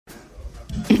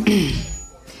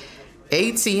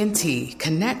AT&T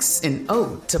connects an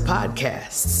ode to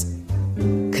podcasts.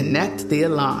 Connect the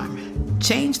alarm.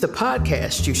 Change the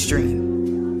podcast you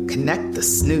stream. Connect the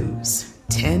snooze.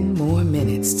 10 more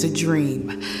minutes to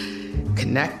dream.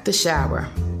 Connect the shower.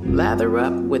 Lather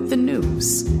up with the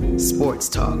news. Sports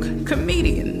talk,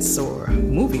 comedians, or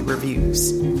movie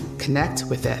reviews. Connect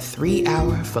with that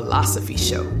 3-hour philosophy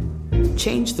show.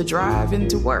 Change the drive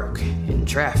into work in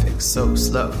traffic so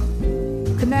slow.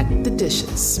 Connect the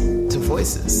dishes to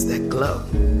voices that glow.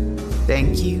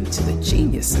 Thank you to the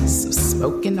geniuses of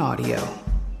spoken audio.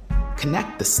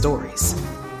 Connect the stories.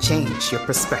 Change your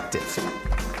perspective.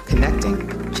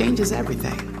 Connecting changes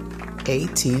everything.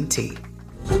 AT&T.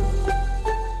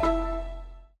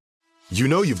 You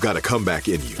know you've got a comeback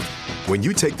in you. When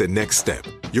you take the next step,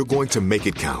 you're going to make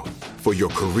it count. For your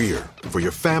career, for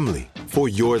your family, for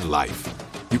your life.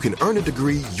 You can earn a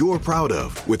degree you're proud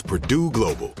of with Purdue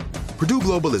Global. Purdue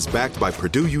Global is backed by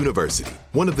Purdue University,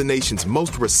 one of the nation's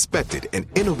most respected and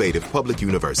innovative public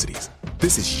universities.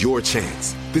 This is your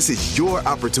chance. This is your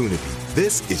opportunity.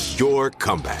 This is your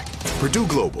comeback. Purdue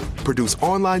Global, Purdue's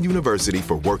online university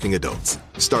for working adults.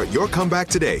 Start your comeback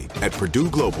today at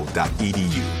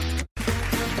purdueglobal.edu.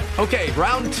 Okay,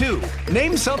 round 2.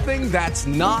 Name something that's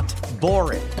not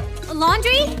boring. A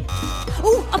laundry?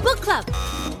 Ooh, a book club.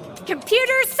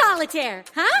 Computer solitaire,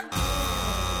 huh?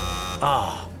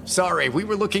 Ah, sorry, we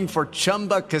were looking for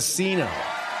Chumba Casino.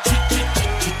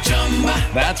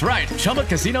 That's right,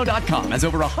 ChumbaCasino.com has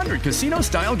over 100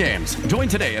 casino-style games. Join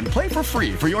today and play for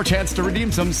free for your chance to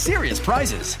redeem some serious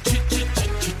prizes.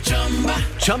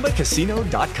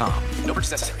 ChumbaCasino.com. No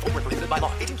purchase necessary. Void where prohibited by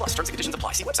law. 18+ terms and conditions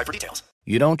apply. See website for details.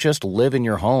 You don't just live in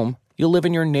your home, you live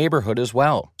in your neighborhood as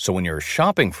well. So when you're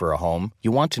shopping for a home,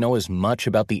 you want to know as much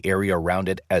about the area around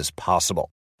it as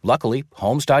possible. Luckily,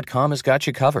 Homes.com has got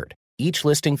you covered. Each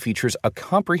listing features a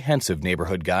comprehensive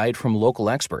neighborhood guide from local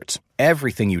experts.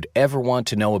 Everything you'd ever want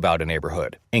to know about a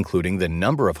neighborhood, including the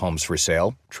number of homes for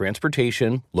sale,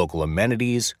 transportation, local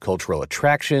amenities, cultural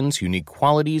attractions, unique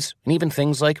qualities, and even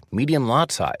things like median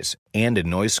lot size and a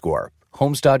noise score.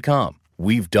 Homes.com.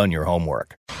 We've done your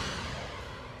homework.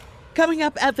 Coming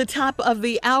up at the top of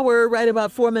the hour, right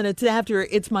about 4 minutes after,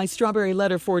 it's my strawberry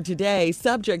letter for today.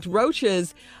 Subject,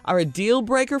 roaches are a deal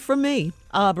breaker for me.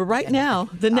 But right now,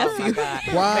 the nephew.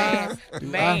 Why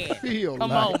man. I feel Come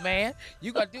like on, man.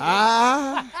 You got to do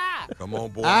it. Come on,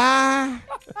 boy. I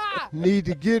need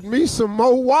to get me some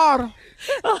more water.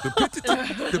 Let's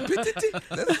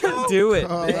go. Do it.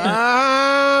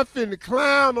 I'm finna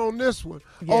clown on this one.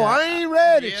 Yeah. Oh, I ain't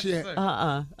read it Yes,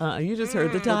 yet. You just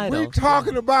heard the title. We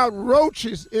talking about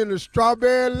roaches in the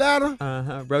strawberry letter.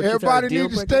 Roaches Everybody are a deal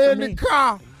need to breaker stay for in the me.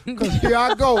 car, because here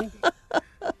I go.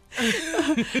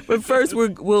 But first,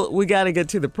 we got to get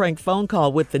to the prank phone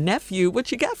call with the nephew.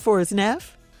 What you got for us,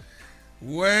 Neff?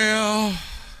 Well,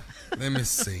 let me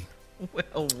see.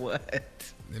 Well, what?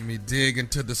 Let me dig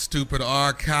into the stupid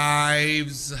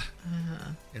archives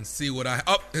and see what I...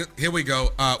 Oh, here we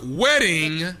go.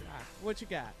 Wedding. What you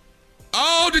got?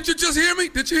 Oh, did you just hear me?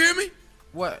 Did you hear me?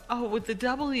 What? Oh, with the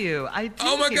W. I did.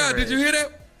 Oh, my hear God. it. Did you hear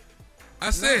that? I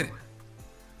said it.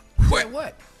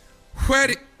 What?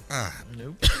 Wedding.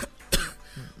 Nope.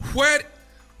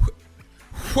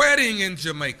 Wedding in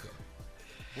Jamaica.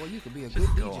 Boy, you could be a good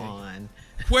Go DJ. on.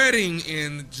 Wedding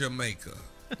in Jamaica.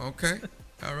 Okay.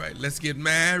 All right. Let's get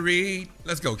married.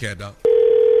 Let's go, cat dog.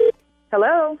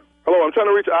 Hello. Hello, I'm trying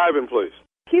to reach Ivan, please.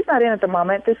 He's not in at the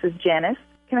moment. This is Janice.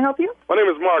 Can I help you? My name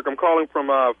is Mark. I'm calling from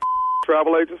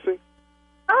travel agency.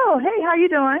 Oh, hey, how you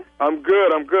doing? I'm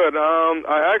good.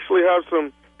 I actually have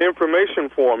some information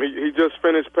for him. He just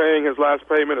finished paying his last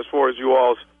payment as far as you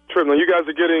all's trip. Now, you guys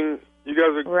are getting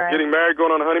Right. getting married,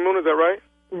 going on a honeymoon. Is that right?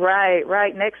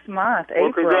 Right. Next month, Well,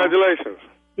 April. congratulations.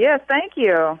 Yes, thank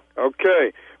you.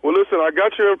 Okay. Well, listen, I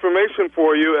got your information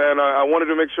for you, and I wanted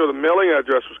to make sure the mailing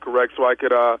address was correct so I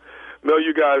could mail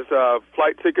you guys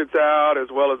flight tickets out as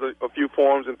well as a few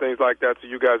forms and things like that, so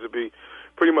you guys would be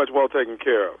pretty much well taken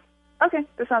care of. Okay,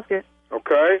 that sounds good.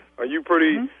 Okay. Are you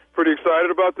pretty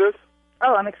excited about this?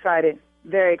 Oh, I'm excited.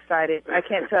 Very excited. I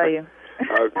can't tell you.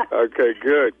 Okay,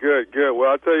 good. Well,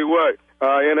 I'll tell you what.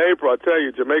 In April, I tell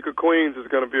you, Jamaica, Queens is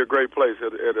going to be a great place.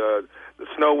 The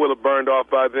snow will have burned off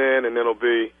by then, and it'll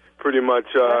be pretty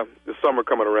much the summer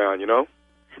coming around, you know?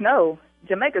 Snow?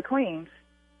 Jamaica, Queens?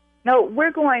 No,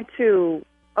 we're going to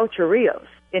Ocho Rios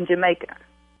in Jamaica.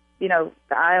 You know,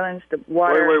 the islands, the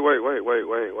water.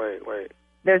 Wait.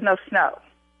 There's no snow.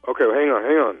 Okay, well, hang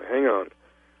on.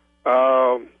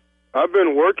 I've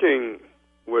been working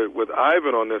with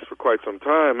Ivan on this for quite some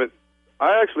time.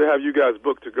 I actually have you guys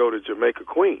booked to go to Jamaica,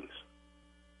 Queens.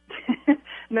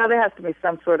 No, there has to be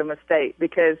some sort of mistake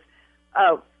because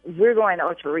we're going to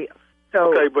Ocho Rios.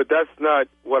 So, okay, but that's not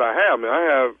what I have.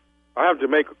 I have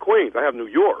Jamaica, Queens. I have New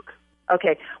York.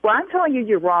 Okay. Well, I'm telling you,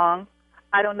 you're wrong.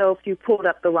 I don't know if you pulled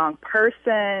up the wrong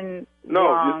person.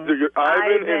 No, you're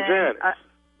Ivan and Janice,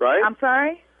 right? I'm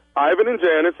sorry? Ivan and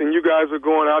Janice, and you guys are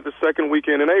going out the second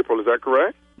weekend in April. Is that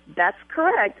correct? That's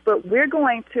correct, but we're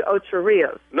going to Ocho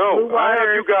Rios. No, I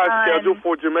have you guys scheduled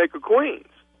for Jamaica, Queens.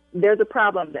 There's a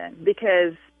problem then,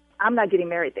 because I'm not getting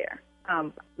married there.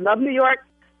 Love New York,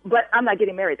 but I'm not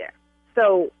getting married there.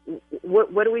 So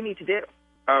what do we need to do?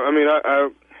 I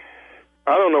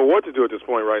don't know what to do at this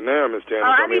point right now, Miss Janice.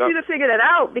 I need you to figure that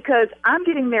out, because I'm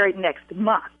getting married next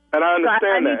month. And I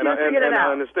understand that, and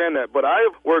I understand that. But I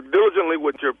have worked diligently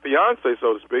with your fiance,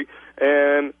 so to speak,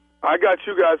 and I got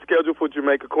you guys scheduled for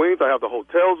Jamaica, Queens. I have the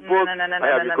hotels booked. I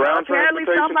have your ground Apparently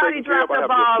transportation somebody taken care of. dropped the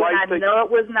ball, and I know it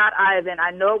was not Ivan.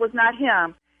 I know it was not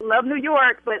him. Love New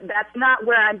York, but that's not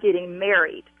where I'm getting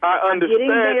married. I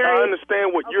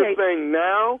understand what you're saying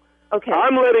now. Okay.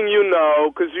 I'm letting you know,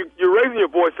 because you're raising your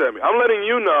voice at me. I'm letting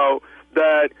you know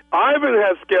that Ivan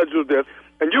has scheduled this,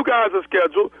 and you guys are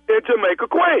scheduled in Jamaica,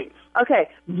 Queens. Okay.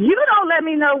 You don't let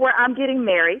me know where I'm getting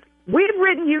married. We've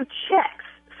written you checks,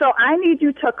 so I need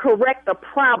you to correct the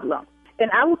problem.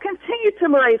 And I will continue to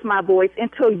raise my voice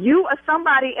until you or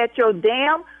somebody at your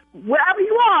wherever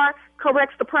you are,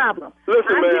 corrects the problem. Listen,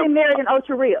 I'm getting married in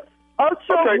Ocho Rios.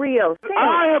 Rios.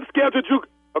 I have scheduled you.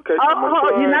 Okay.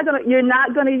 You're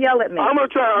not gonna yell at me. I'm gonna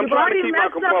try. I'm trying to keep my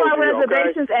composure. You've already messed up my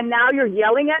reservations, and now you're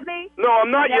yelling at me. No,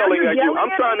 I'm not yelling at you.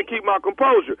 I'm trying to keep my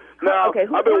composure. Now,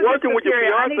 I've been working with your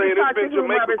fiance, and it's been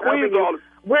Jamaica, Queens all.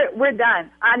 We're done.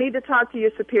 I need to talk to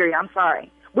your superior. I'm sorry.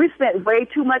 We spent way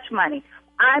too much money.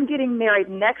 I'm getting married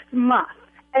next month,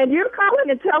 and you're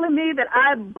calling and telling me that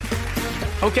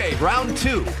Okay, round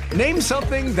two. Name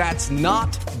something that's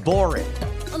not boring.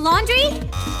 A laundry?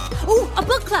 Ooh, a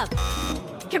book club.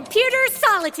 Computer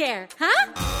solitaire,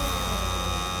 huh?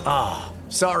 Ah,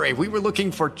 sorry, we were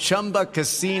looking for Chumba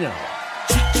Casino.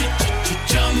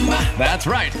 That's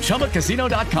right,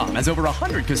 ChumbaCasino.com has over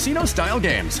 100 casino-style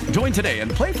games. Join today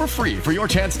and play for free for your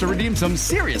chance to redeem some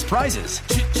serious prizes.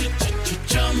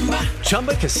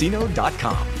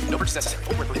 ChumbaCasino.com. No purchase necessary.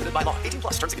 Void where prohibited by law.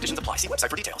 18+ terms and conditions apply. See website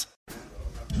for details.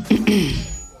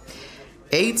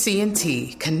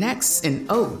 AT&T connects an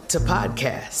ode to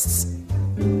podcasts.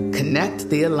 Connect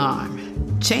the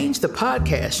alarm. Change the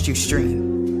podcast you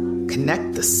stream.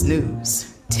 Connect the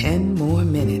snooze. 10 more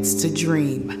minutes to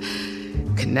dream.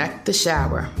 Connect the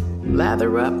shower.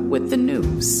 Lather up with the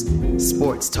news.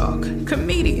 Sports talk,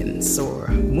 comedians, or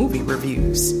movie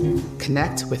reviews.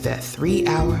 Connect with that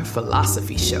 3-hour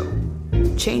philosophy show.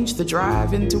 Change the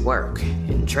drive into work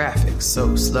in traffic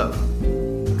so slow.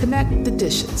 Connect the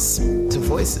dishes to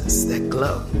voices that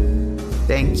glow.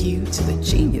 Thank you to the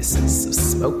geniuses of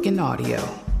spoken audio.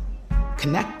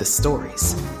 Connect the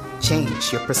stories.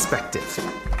 Change your perspective.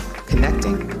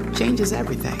 Connecting changes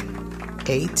everything.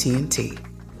 AT&T.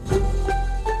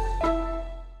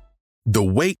 The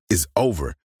wait is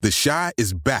over. The Chi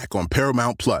is back on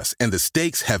Paramount Plus, and the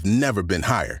stakes have never been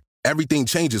higher. Everything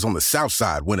changes on the South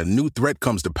Side when a new threat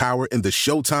comes to power in the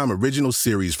Showtime original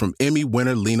series from Emmy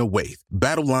winner Lena Waithe.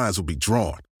 Battle lines will be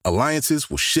drawn, alliances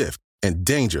will shift, and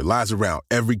danger lies around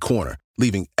every corner,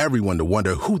 leaving everyone to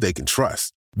wonder who they can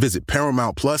trust. Visit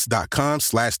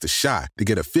ParamountPlus.com/The Chi to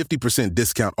get a 50%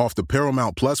 discount off the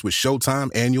Paramount Plus with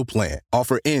Showtime annual plan.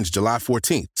 Offer ends July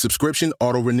 14th. Subscription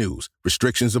auto-renews.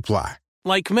 Restrictions apply.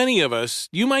 Like many of us,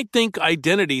 you might think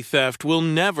identity theft will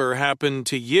never happen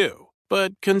to you.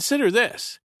 But consider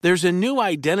this. There's a new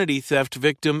identity theft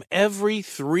victim every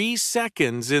 3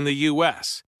 seconds in the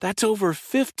U.S. That's over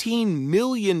 15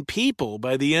 million people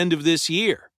by the end of this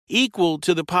year, equal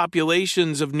to the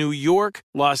populations of New York,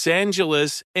 Los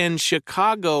Angeles, and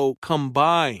Chicago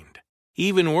combined.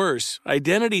 Even worse,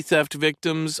 identity theft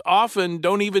victims often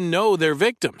don't even know they're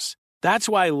victims. That's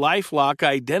why LifeLock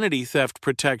Identity Theft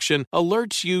Protection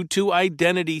alerts you to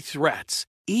identity threats,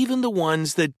 even the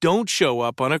ones that don't show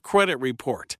up on a credit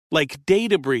report, like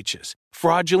data breaches,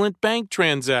 fraudulent bank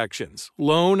transactions,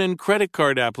 loan and credit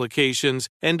card applications,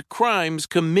 and crimes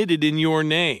committed in your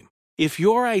name. If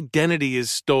your identity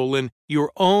is stolen,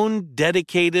 your own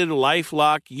dedicated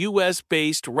LifeLock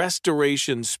U.S.-based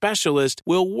restoration specialist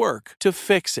will work to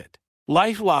fix it.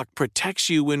 LifeLock protects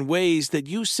you in ways that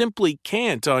you simply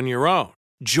can't on your own.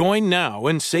 Join now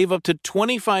and save up to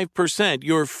 25%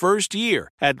 your first year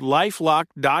at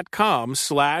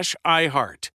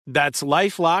LifeLock.com/iHeart. That's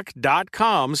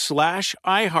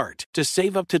LifeLock.com/iHeart to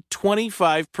save up to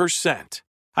 25%.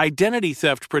 Identity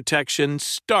theft protection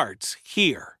starts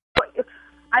here.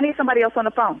 I need somebody else on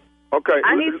the phone. Okay.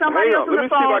 I need somebody else on the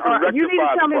phone. Or you need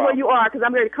to tell me where you are because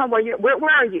I'm ready to come. Where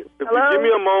are you? If Hello? you give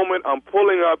me a moment, I'm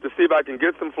pulling up to see if I can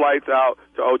get some flights out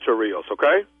to Ocho Rios,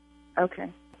 okay?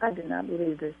 Okay. I did not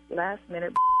believe this. Last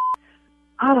minute.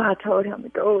 Oh, I told him to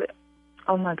go.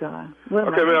 Oh, my God.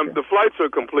 Okay, ma'am, the flights are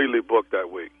completely booked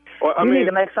that week. Well, I mean, need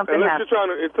to make something happen.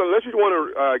 Unless you want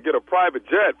to get a private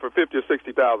jet for $50,000 or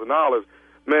 $60,000,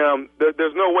 ma'am,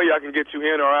 there's no way I can get you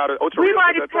in or out of Ocho Rios. We've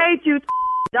already paid you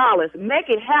 $. Make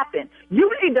it happen. You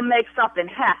need to make something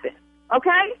happen,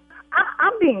 okay?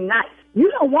 I'm being nice. You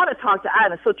don't want to talk to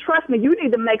Ivan, so trust me, you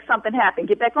need to make something happen.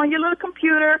 Get back on your little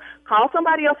computer, call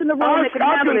somebody else in the room that can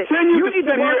handle it. I continue to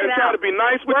sit here and try to be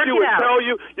nice with you and tell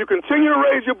you. You continue to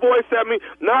raise your voice at me.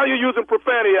 Now you're using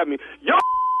profanity at me. Your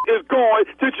is going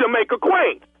to Jamaica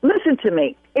Queens. Listen to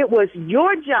me. It was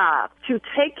your job to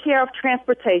take care of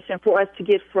transportation for us to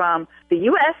get from the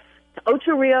U.S. to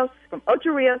Ocho Rios, from Ocho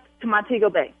Rios to Montego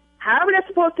Bay. However that's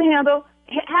supposed to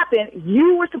happen,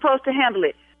 you were supposed to handle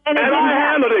it. And I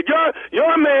handled it.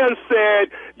 Your man said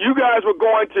you guys were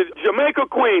going to Jamaica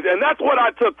Queens, and that's what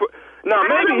I took for. Now,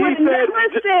 maybe he never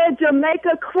said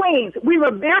Jamaica Queens. We were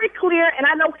very clear, and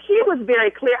I know he was very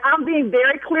clear. I'm being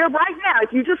very clear right now.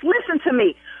 If you just listen to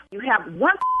me, you have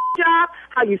one job.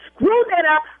 How you screwed that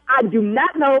up, I do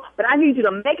not know, but I need you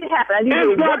to make it happen.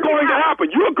 It's not going to happen.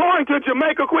 You're going to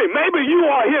Jamaica Queen. Maybe you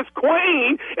are his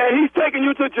queen, and he's taking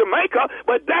you to Jamaica,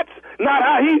 but that's not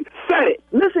how he said it.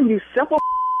 Listen, you simple.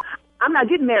 I'm not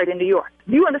getting married in New York.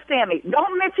 Do you understand me?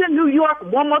 Don't mention New York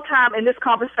one more time in this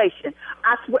conversation.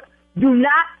 I swear. Do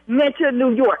not mention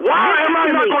New York. Why am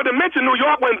I not going to mention New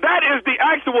York when that is the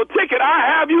actual ticket I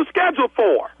have you scheduled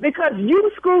for? Because you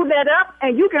screwed that up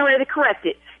and you can ready to correct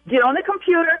it. Get on the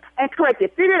computer and correct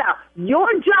it. Figure it out.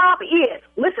 Your job is,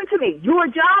 listen to me, your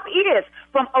job is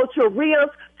from Ocho Rios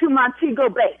to Montego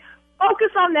Bay.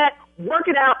 Focus on that, work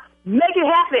it out, make it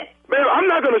happen. Man, I'm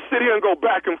not going to sit here and go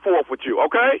back and forth with you,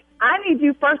 okay? I need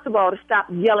you, first of all, to stop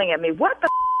yelling at me. What the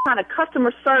kind of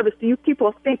customer service do you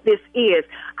people think this is?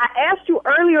 I asked you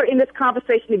earlier in this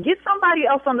conversation to get somebody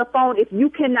else on the phone if you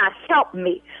cannot help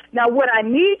me. Now, what I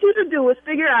need you to do is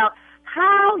figure out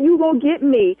how you going to get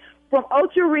me from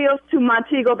Ocho Rios to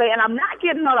Montego Bay, and I'm not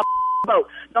getting on a boat.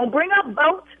 Don't bring up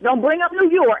boats. Don't bring up New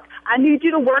York. I need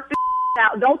you to work this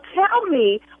out. Don't tell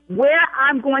me where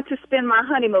I'm going to spend my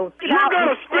honeymoon. You're going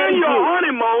to spend your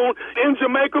honeymoon in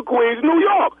Jamaica, Queens, New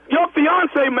York. Your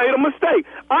fiance made a mistake.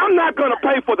 I'm not going to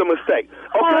pay for the mistake,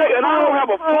 okay? And I don't have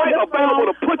a flight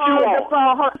available to put you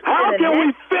on. How can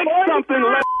we fix something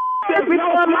like that?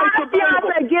 Before my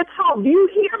fiance gets home, do you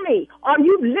hear me? Are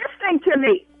you listening to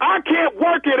me? I can't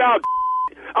work it out.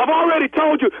 I've already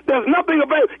told you there's nothing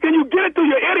available. Can you get it through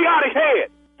your idiotic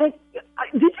head?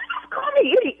 Did you just call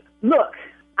me idiot? Look,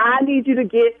 I need you to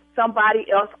get somebody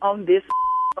else on this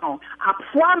phone. I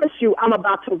promise you I'm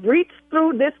about to reach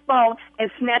through this phone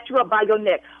and snatch you up by your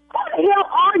neck. Who the hell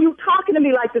are you talking to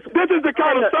me like this? This is the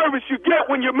kind of service you get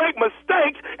when you make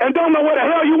mistakes and don't know where the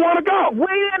hell you want to go. We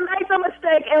didn't make a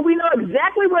mistake, and we know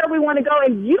exactly where we want to go,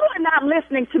 and you are not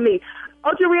listening to me.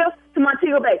 Ocho Rios to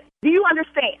Montego Bay. Do you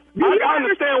understand? I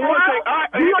understand one thing.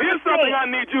 Here's something I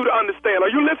need you to understand. Are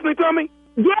you listening to me?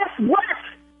 Yes, what?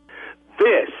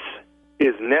 This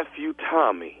is Nephew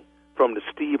Tommy from the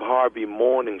Steve Harvey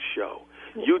Morning Show.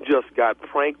 You just got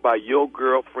pranked by your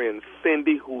girlfriend,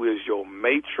 Cindy, who is your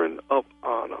matron of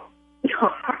honor.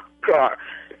 Oh, God.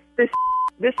 This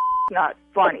is not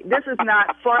funny. This is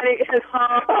not funny.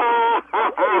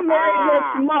 I'm married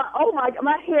next month. Oh,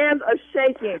 my hands are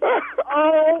shaking.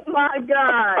 Oh, my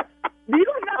God. Do you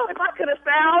know if I could have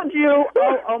found you?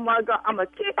 Oh, my God. I'm going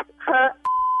to kick her.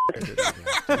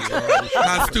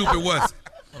 How stupid was it?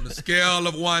 On the scale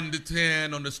of 1 to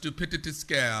 10, on the stupidity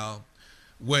scale,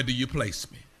 where do you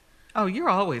place me? Oh, you're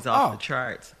always off the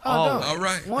charts. Always. All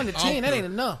right. 1 to 10, that ain't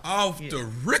enough. Off the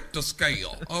Richter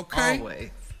scale, okay?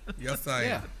 Always. Yes, I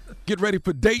am. Get ready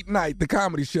for Date Night, the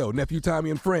comedy show, Nephew Tommy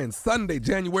and Friends, Sunday,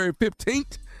 January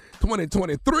 15th,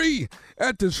 2023,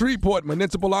 at the Shreveport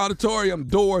Municipal Auditorium.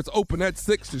 Doors open at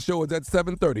 6. The show is at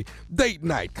 7:30. Date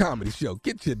Night comedy show.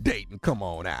 Get your date and come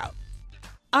on out.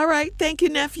 All right. Thank you,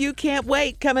 nephew. Can't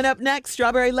wait. Coming up next,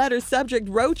 Strawberry Letter subject,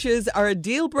 roaches are a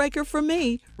deal breaker for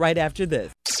me, right after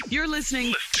this. You're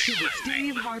listening to the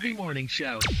Steve Harvey Morning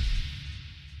Show.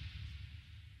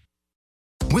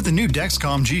 With the new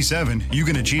Dexcom G7, you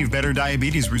can achieve better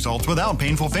diabetes results without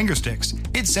painful finger sticks.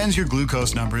 It sends your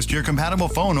glucose numbers to your compatible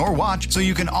phone or watch so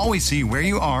you can always see where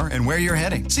you are and where you're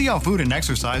heading. See how food and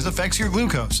exercise affects your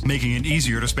glucose, making it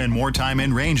easier to spend more time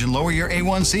in range and lower your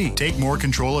A1C. Take more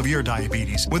control of your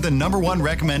diabetes with the #1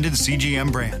 recommended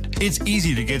CGM brand. It's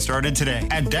easy to get started today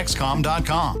at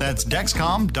Dexcom.com. That's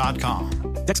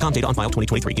Dexcom.com. Dexcom data on file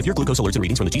 2023. If your glucose alerts and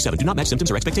readings from the G7 do not match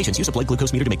symptoms or expectations, use a blood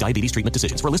glucose meter to make diabetes treatment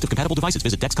decisions. For a list of compatible devices,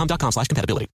 visit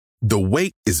Dexcom.com/compatibility. The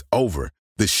wait is over.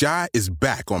 The Chi is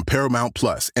back on Paramount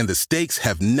Plus, and the stakes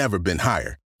have never been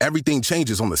higher. Everything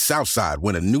changes on the South Side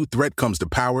when a new threat comes to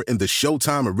power in the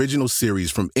Showtime original series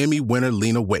from Emmy winner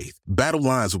Lena Waithe. Battle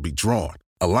lines will be drawn,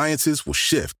 alliances will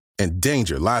shift, and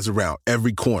danger lies around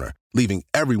every corner, leaving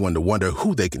everyone to wonder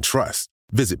who they can trust.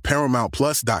 Visit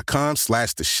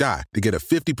ParamountPlus.com/The Chi to get a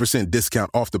 50%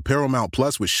 discount off the Paramount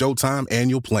Plus with Showtime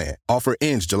annual plan. Offer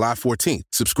ends July 14th.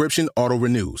 Subscription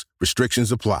auto-renews.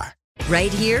 Restrictions apply.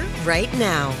 Right here, right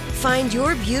now. Find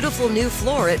your beautiful new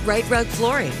floor at Right Rug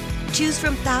Flooring. Choose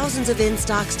from thousands of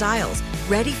in-stock styles,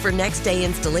 ready for next day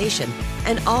installation,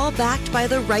 and all backed by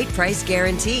the right price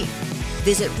guarantee.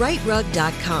 Visit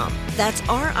rightrug.com. That's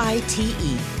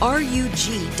RITERUG.com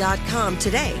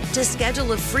today to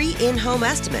schedule a free in-home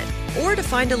estimate or to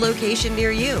find a location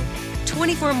near you.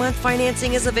 24-month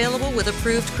financing is available with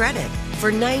approved credit.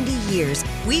 For 90 years,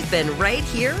 we've been right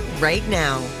here, right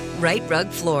now. Right Rug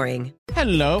Flooring.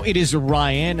 Hello, it is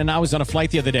Ryan, and I was on a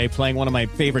flight the other day playing one of my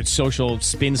favorite social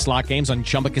spin slot games on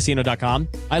ChumbaCasino.com.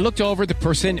 I looked over at the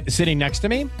person sitting next to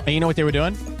me, and you know what they were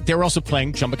doing? They were also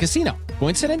playing Chumba Casino.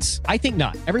 Coincidence? I think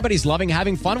not. Everybody's loving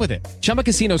having fun with it. Chumba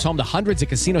Casino is home to hundreds of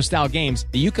casino-style games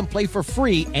that you can play for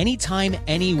free anytime,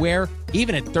 anywhere,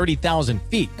 even at 30,000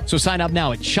 feet. So sign up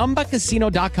now at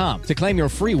ChumbaCasino.com to claim your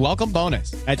free welcome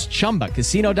bonus. That's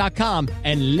ChumbaCasino.com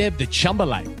and live the Chumba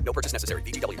life. No purchase necessary.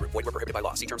 VGW. Void where prohibited by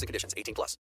law. See terms and conditions. 18+.